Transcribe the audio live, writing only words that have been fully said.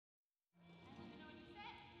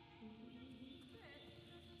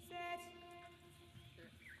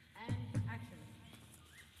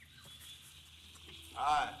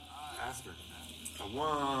Alright, Aspirin.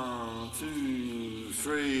 1, 2,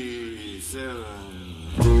 3, 7.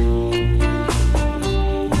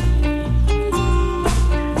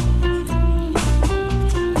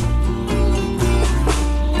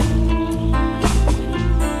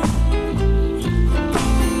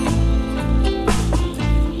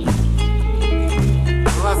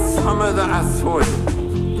 Summer that I saw you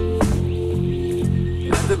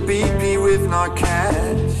at the BP with no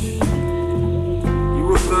cash. You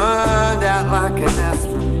were burned out like an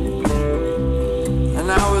aspirin,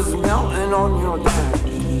 and I was melting on your dash.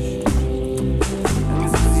 And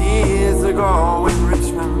this was years ago in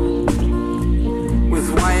Richmond, was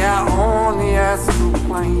way out on the astral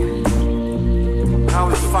plane. I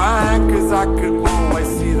was fine cause I could always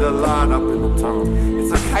see the light up in the tunnel.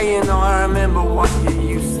 It's okay, you know, I remember what you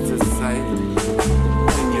used to say.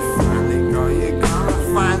 When you finally go, you're gonna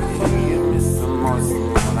find who you miss the most.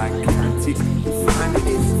 And what I guarantee, you find it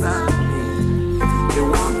is not me. It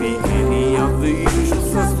won't be any of the usual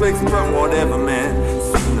suspects, but whatever, man.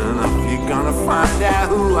 Soon enough you're gonna find out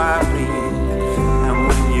who I mean. And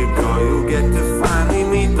when you go, you'll get to finally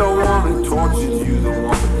meet the one who tortured you, the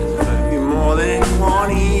one more than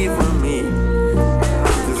anyone, even me.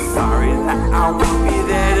 I'm just sorry that I won't be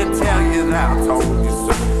there to tell you that I told you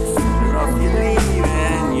so. Soon enough you leave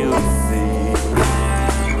and you'll see.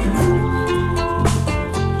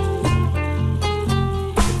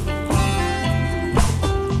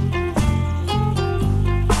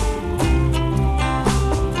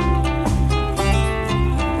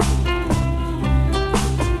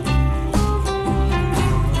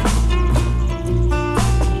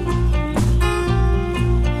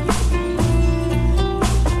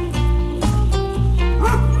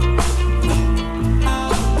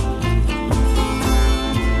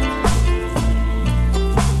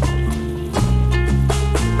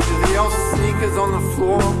 On the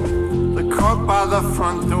floor, the coat by the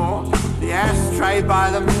front door, the ashtray by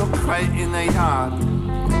the milk crate in the yard,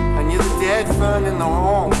 and you're the dead fern in the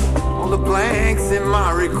hall, all the blanks in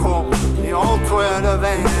my recall, the old Toyota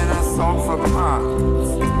van I sold for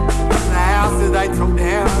parts, the house that they took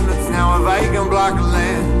down, it's now a vacant block of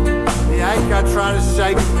land, the ache I try to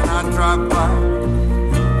shake when I drive by,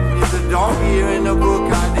 there's a dog here in the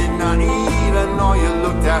book I did not even know you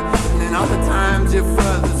looked at, and then other times you're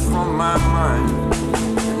furthest from my mind.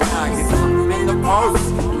 And now I get something in the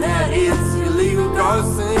post, and there it is, your legal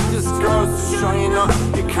ghost, and it just goes to show you know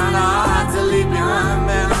you're kinda hard to leave behind,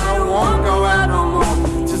 man. I don't wanna go out no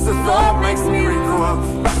more. Just the thought makes me recoil,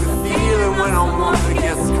 like the feeling when I'm one of the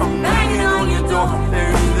guests come banging on your door.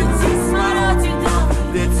 They're either too smart or too dumb,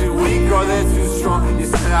 they're too weak or they're too strong. You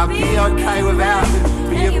said I'd be okay without you,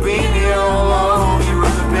 but you've been here all along. You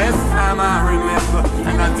were the best time I remember,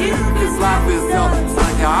 and I do cause life is hell. It's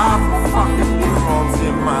like a half a fucking emeralds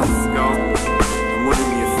in my skull. And when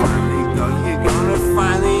you finally go, you're gonna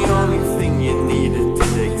find the only thing you needed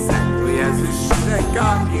did exactly as it should have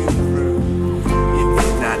got you through. You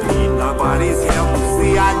did not need nobody's help, it's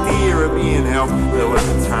the idea of being helped. Though at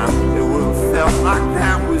the time it would have felt like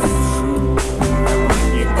that was true. And when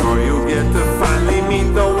you go, you'll get to finally meet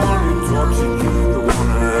the one who tortured you, the one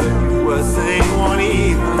who hurt you worse than anyone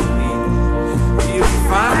even me. You'll be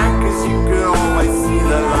fine cause you could always see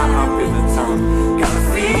the light up in the tunnel. Got a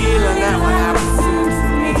feeling that what happened soon to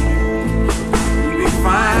me. You'll be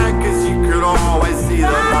fine cause you could always see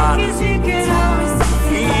the light up in the tunnel.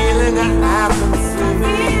 Feeling that happens to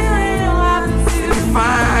me. You'll be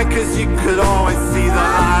fine cause you could always see the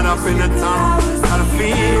light up in the tunnel. Got a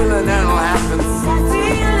feeling that'll happen soon.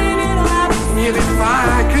 You'll be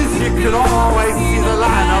fine cause you could always see the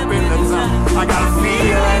light up in the tunnel. I got a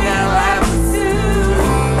feeling